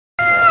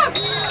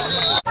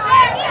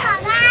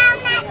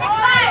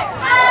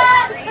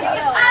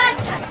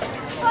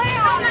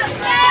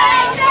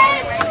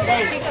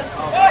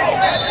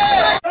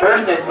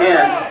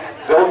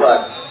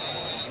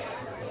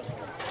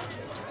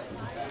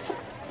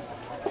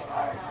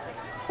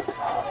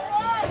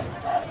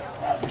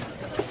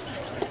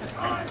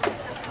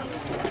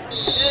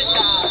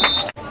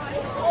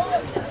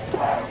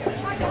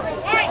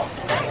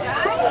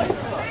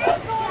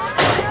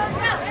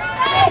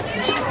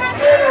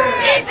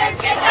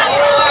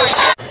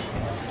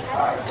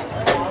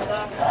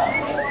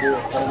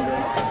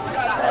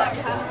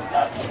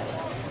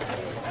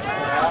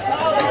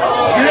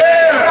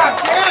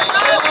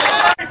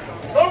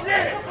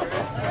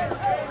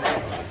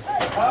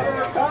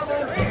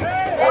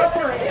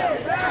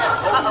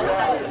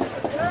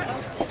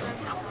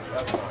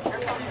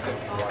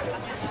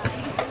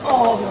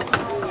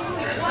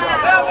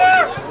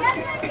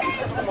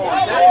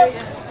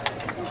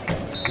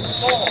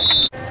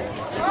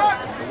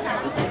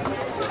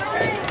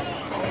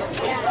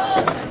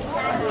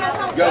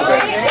go,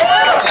 baby.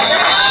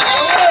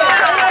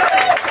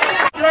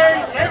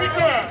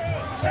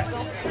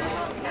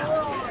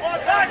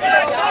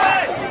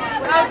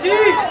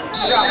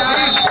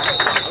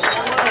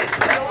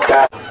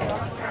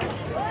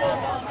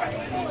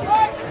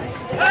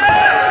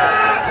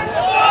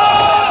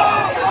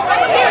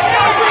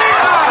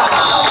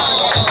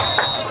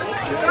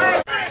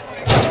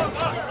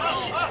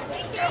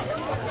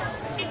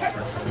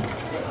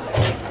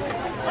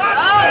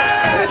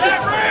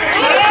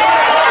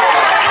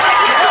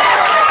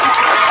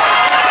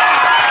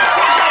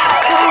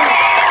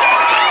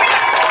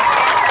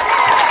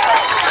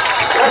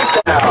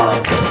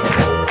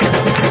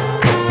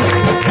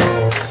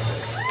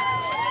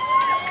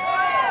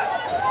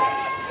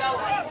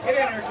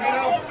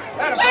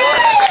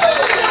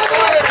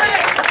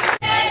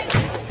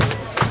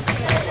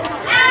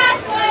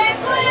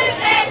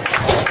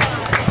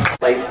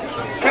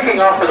 Kicking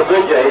off for the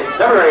Blue Jays,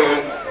 number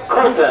 80,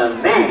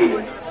 Colton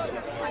Meade.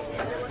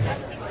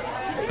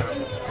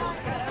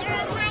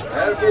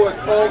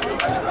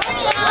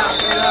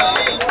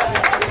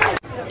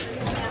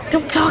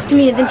 Don't talk to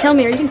me and then tell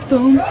me, are you going to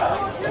film?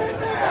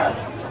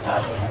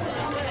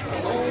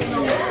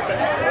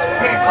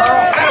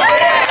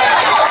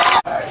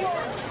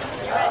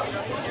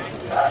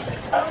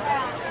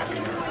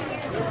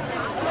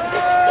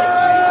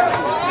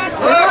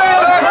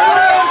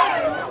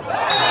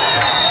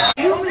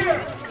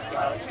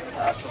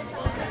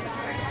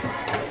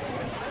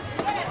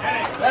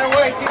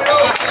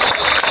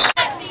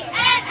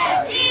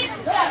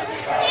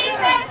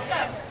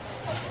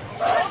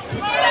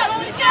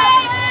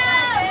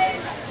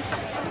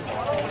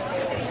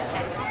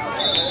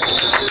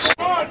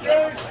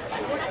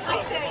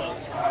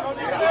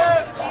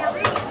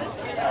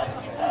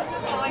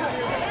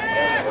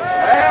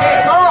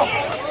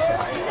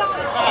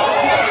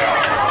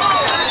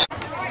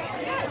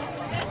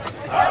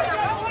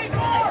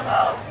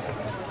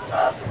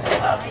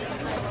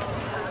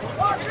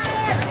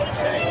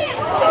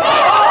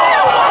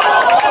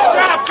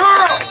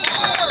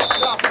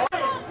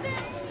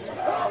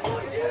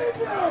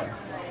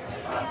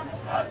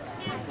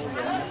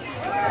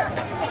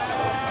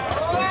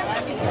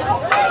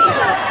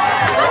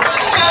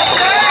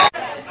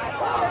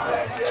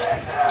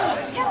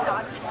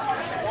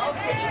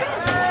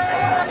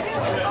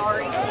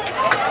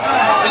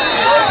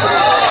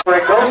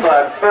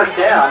 GOLDBUGS first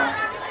down,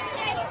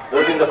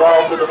 moving the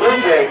ball to the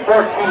Blue Jay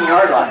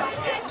 14-yard line.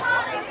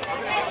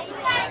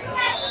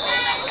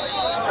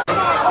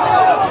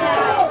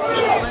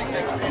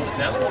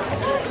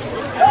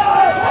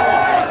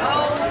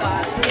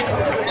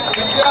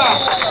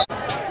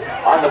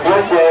 On the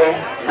Blue Jay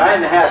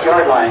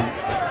 9.5-yard line.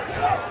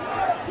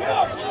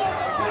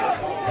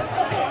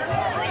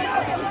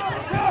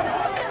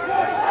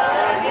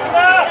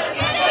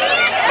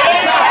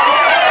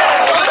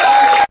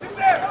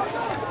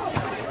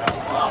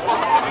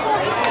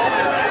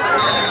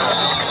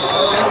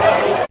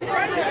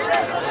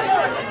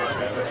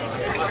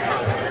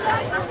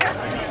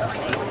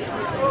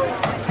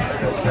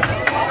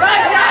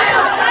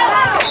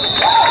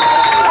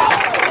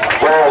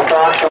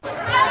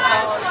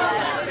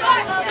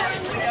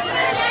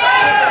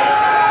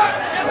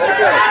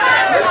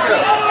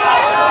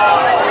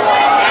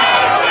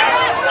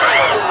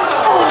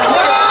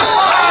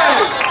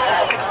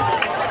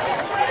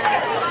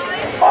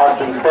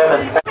 Austin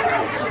 7.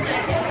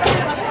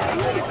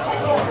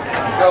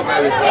 Go,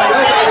 baby. Go,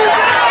 baby.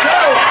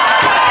 Go!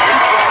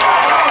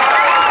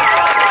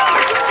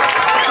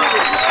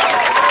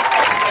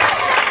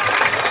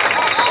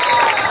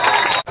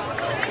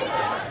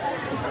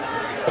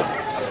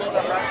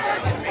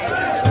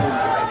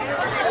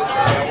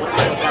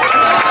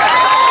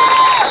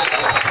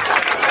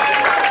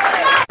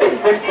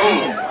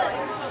 16.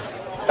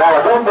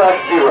 Fowler GOLDBUGS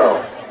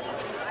 0.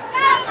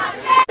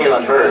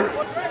 Jalen Bird.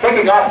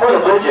 Kicking off for the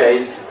Blue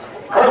Jays,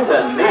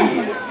 Colton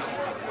Meade.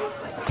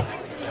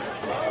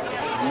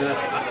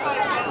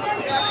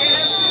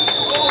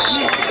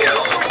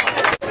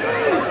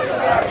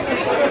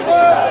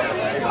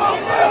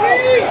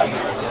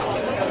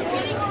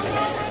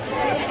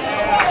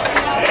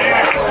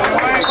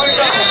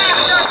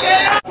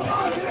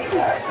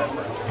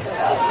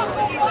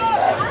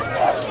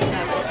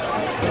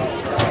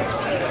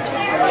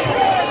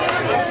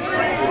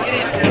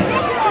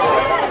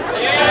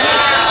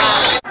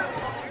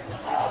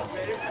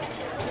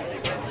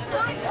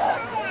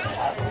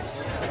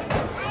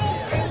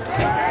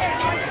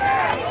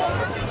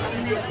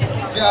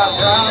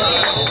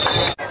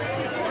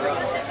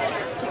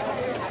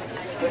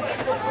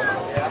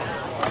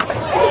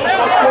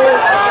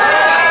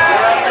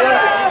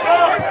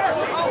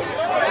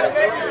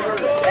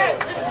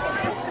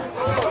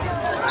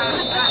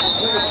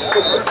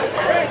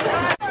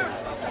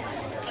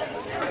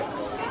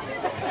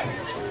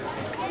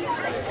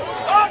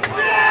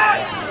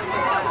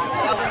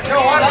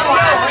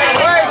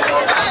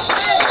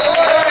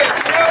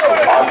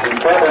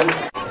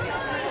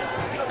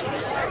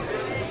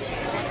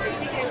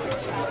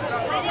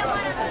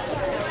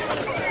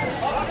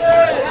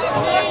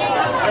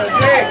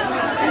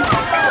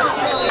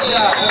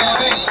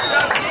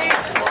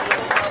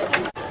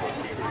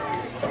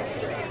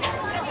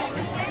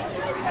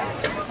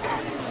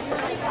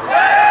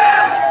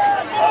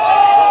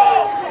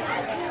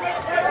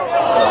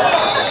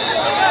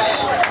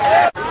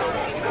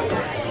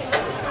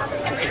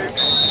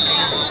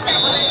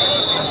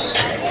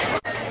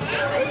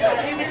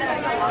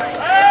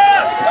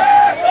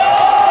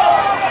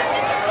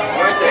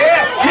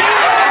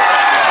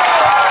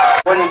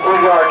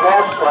 our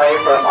catch play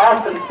from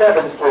Austin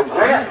Stebbins to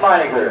Grant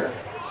Meininger.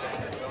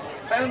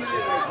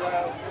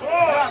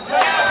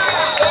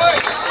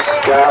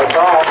 Giles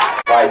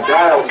off by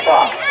Giles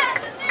Fox.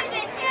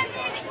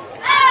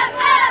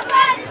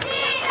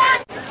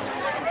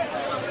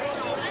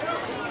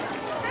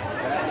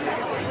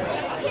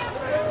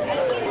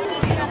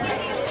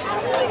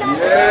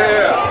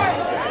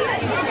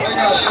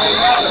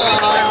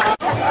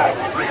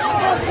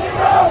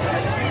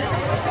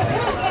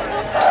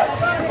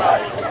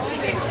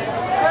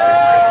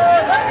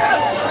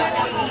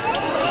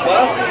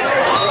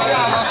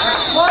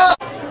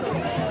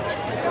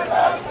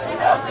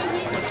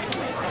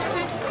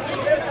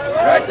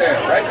 Right there,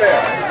 right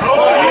there.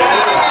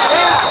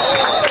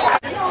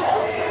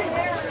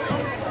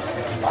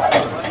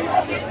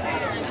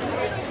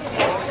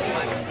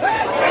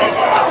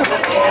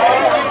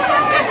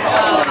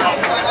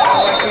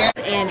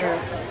 Andrew.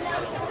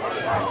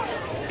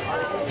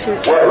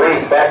 What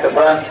Reese back to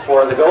punt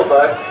for the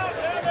Goldbugs.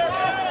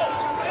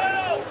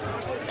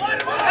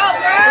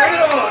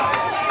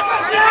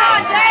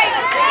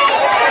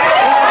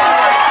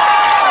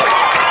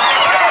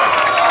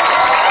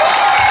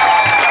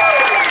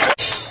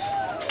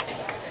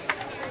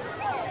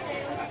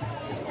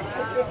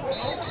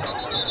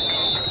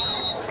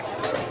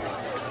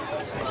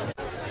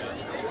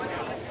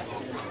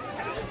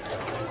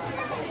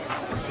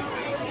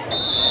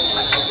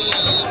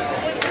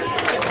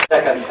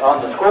 Second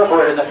on the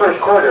scoreboard in the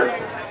first quarter,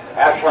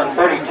 Ashland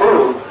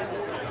 32,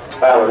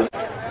 Fowler.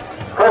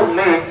 Colton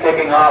Meade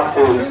kicking off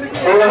to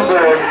Taylor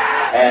Bird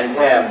and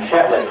Tim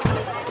Shetley.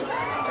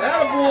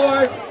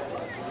 Attaboy.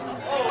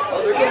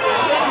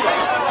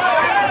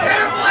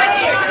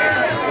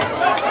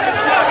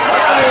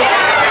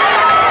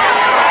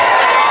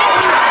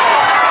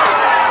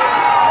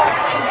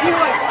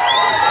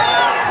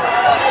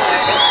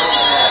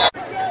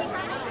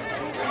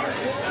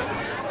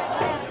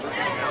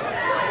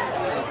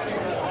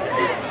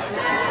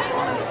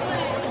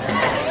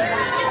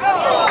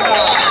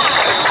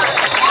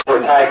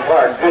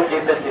 Clark, good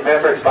defensive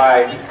effort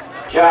by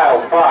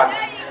Giles Fox,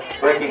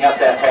 breaking up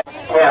that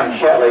pass. Cam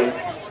Shetley.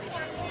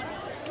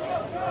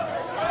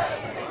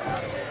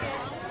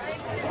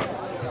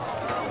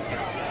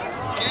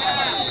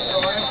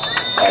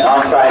 An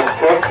onside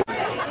kick.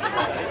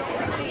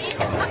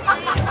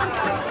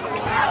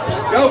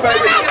 Go,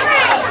 baby.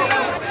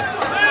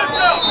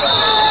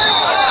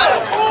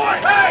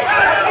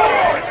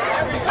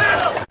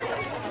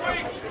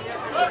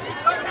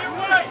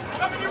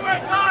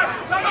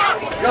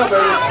 Go,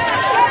 baby.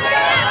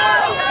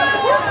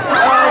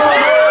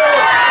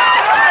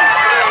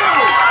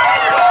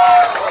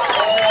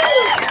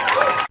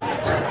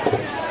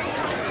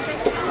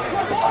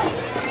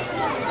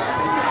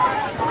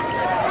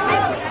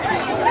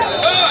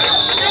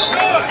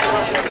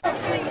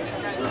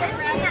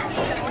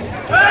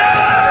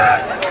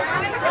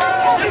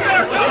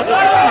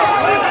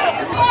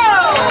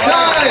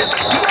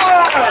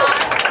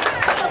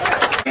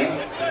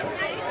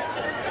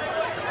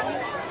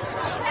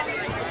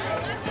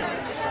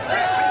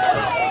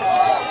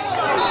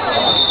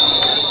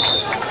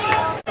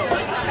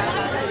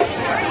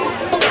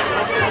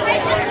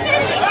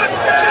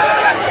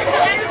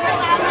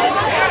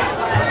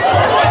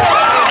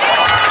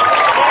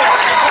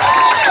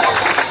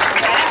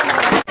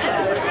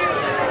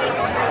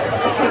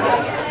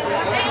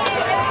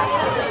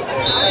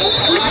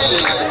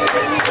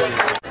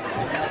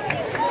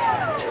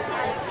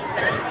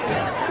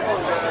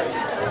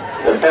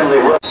 The penalty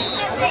was.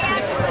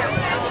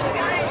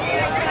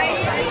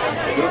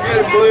 Go get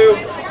it, Blue.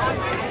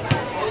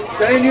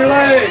 Stay in your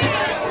lane.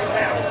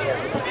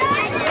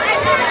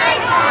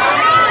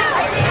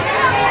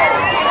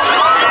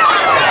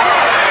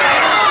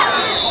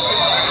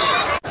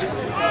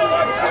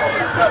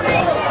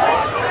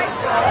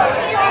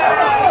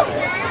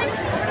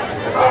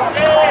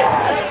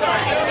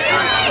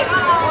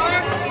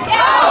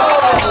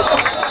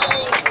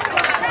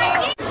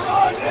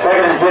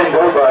 Second and 10,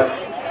 Goldbugs.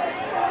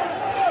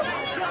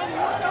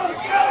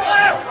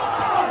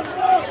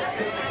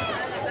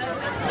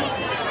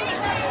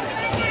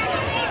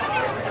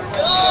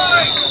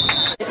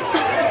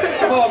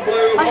 Come on,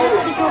 Blue. I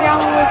have to go down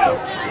with it.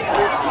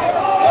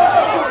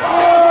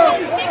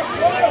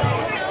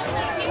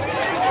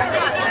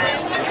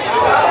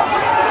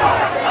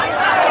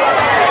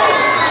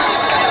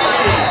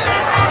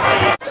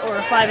 Or a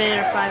 5-in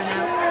or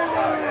 5-and-out.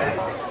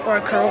 Or a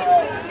curl.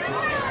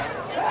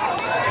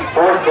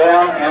 Fourth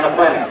down and a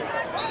plenty.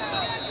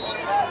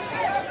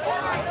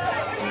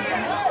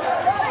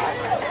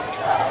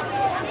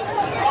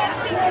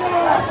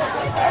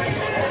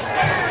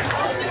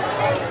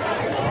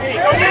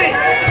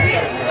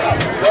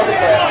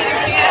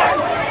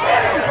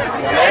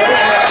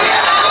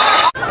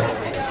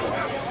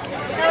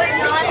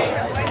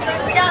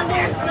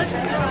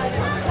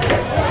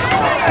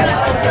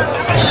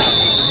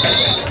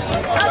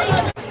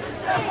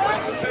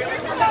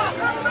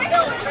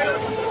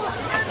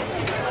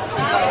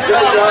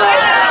 Good job.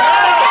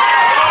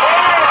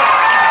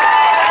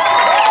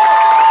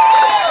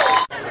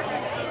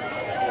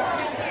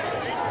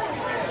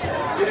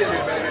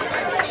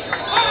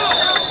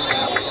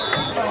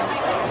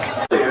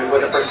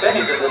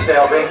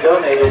 sale being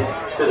donated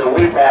to the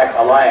We Pack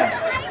Alliance.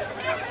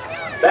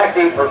 Back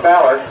deep for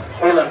Fowler,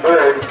 Kalen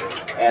Bird,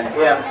 and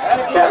Tim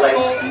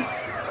Shetling.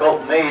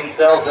 Colton Meade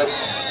sells it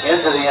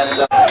into the end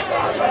zone.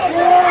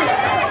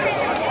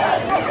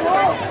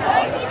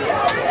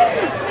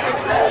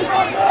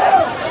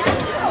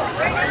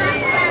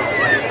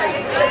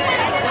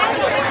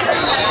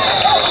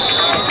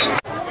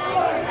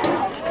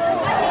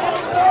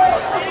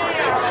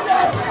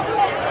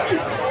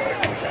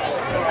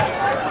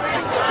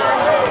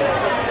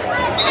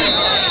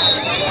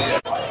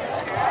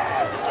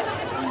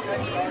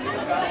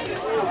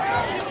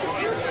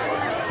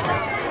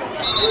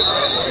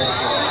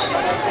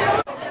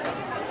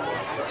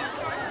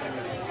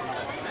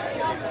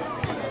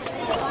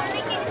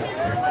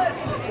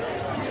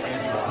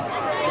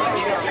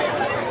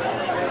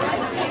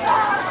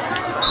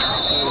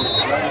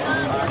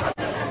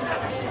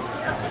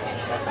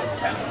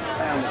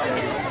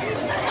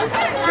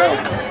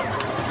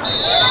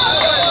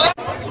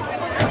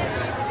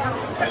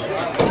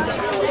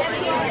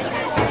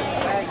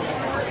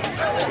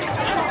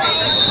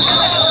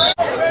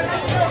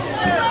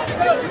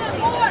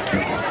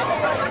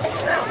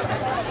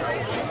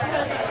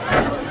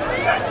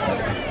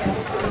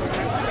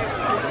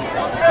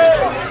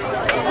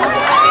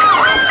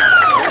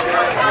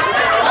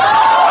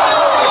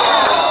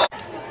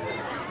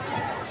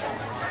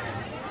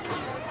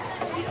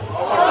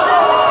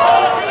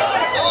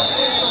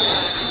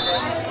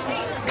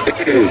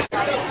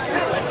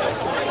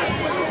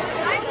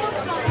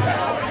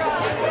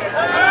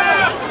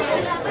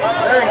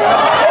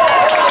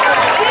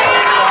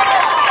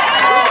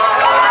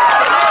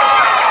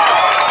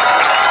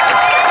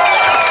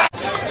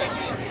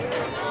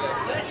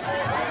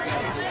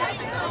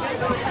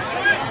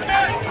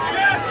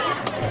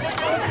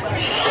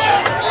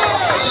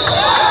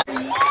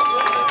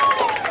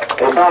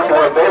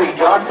 Baby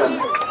Johnson,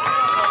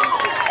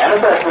 and a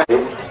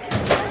freshman,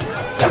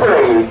 number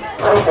 80,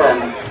 Colton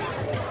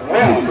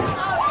Meade.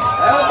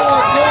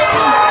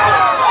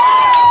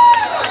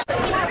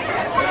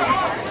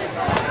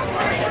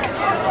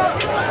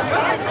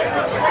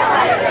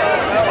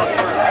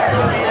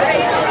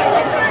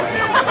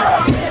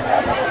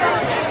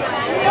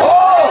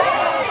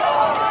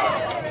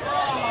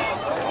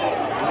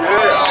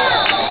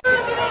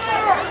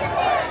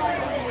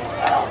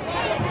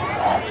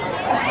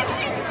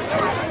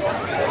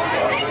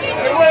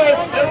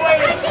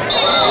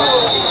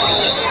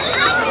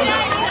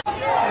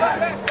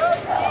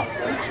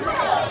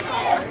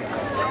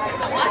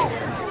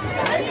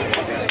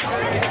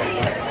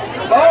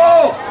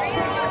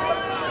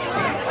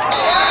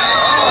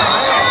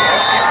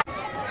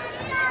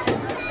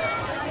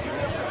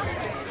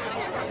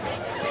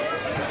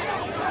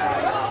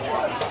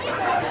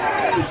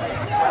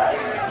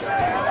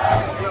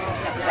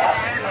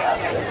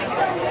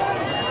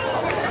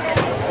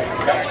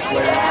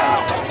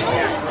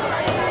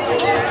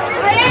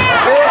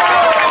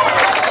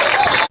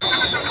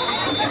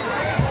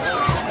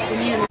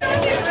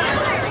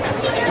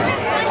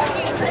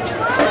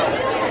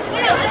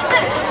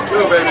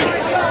 Go, baby.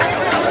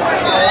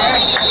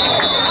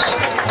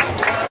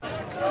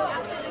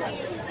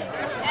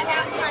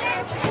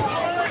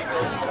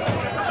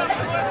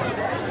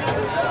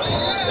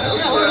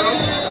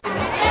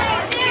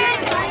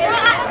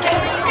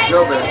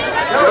 Go, baby.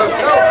 Go,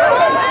 go.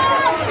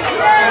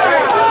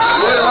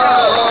 Get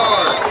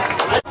hard.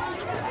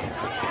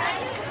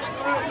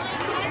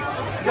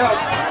 Go.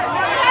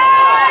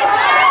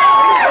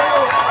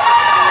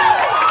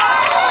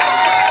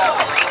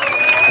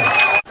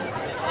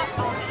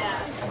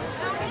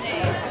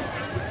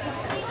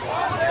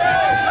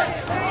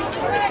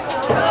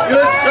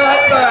 Good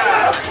cutback.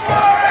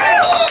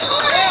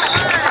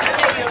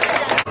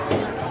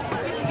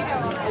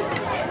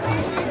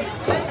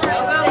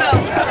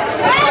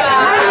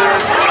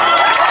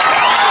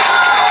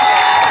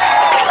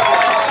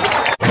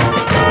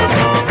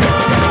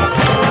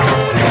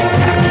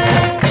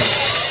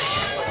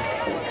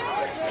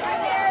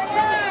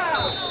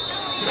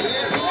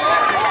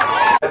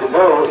 To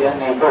go in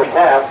the first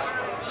half,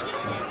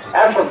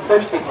 Ashland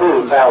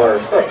 62, Fowler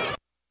 6.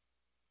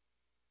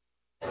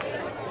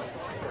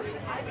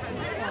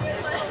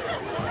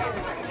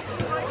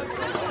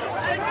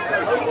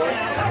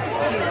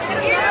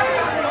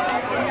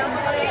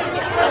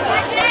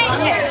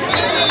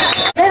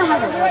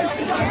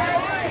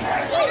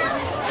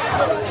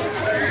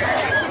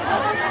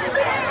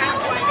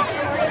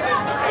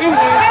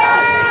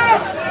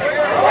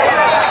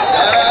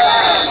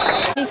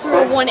 He threw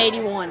a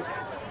 181.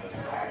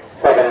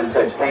 Second and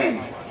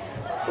 16.